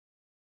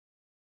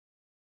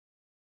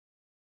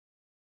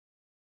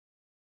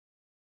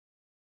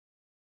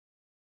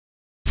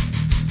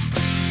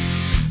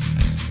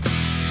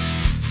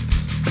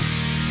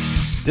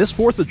This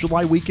 4th of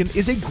July weekend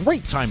is a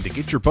great time to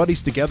get your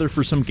buddies together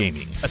for some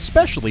gaming,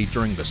 especially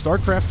during the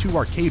StarCraft II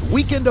Arcade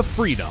Weekend of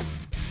Freedom.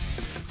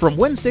 From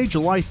Wednesday,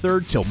 July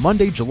 3rd till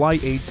Monday, July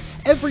 8th,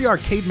 every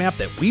arcade map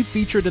that we've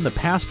featured in the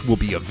past will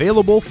be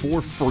available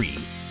for free.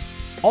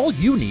 All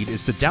you need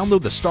is to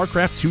download the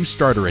StarCraft II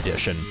Starter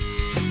Edition.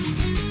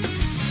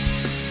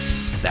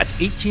 That's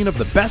 18 of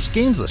the best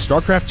games the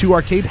StarCraft II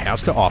Arcade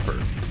has to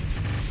offer.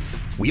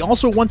 We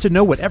also want to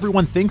know what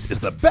everyone thinks is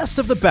the best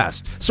of the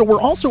best, so we're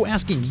also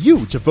asking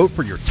you to vote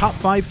for your top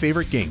 5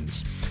 favorite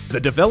games. The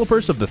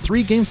developers of the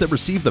 3 games that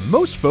receive the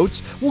most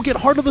votes will get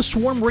Heart of the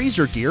Swarm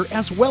Razor gear,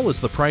 as well as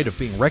the pride of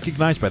being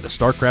recognized by the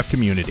StarCraft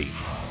community.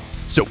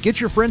 So get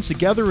your friends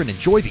together and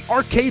enjoy the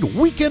Arcade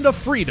Weekend of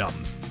Freedom!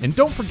 And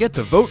don't forget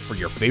to vote for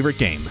your favorite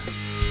game.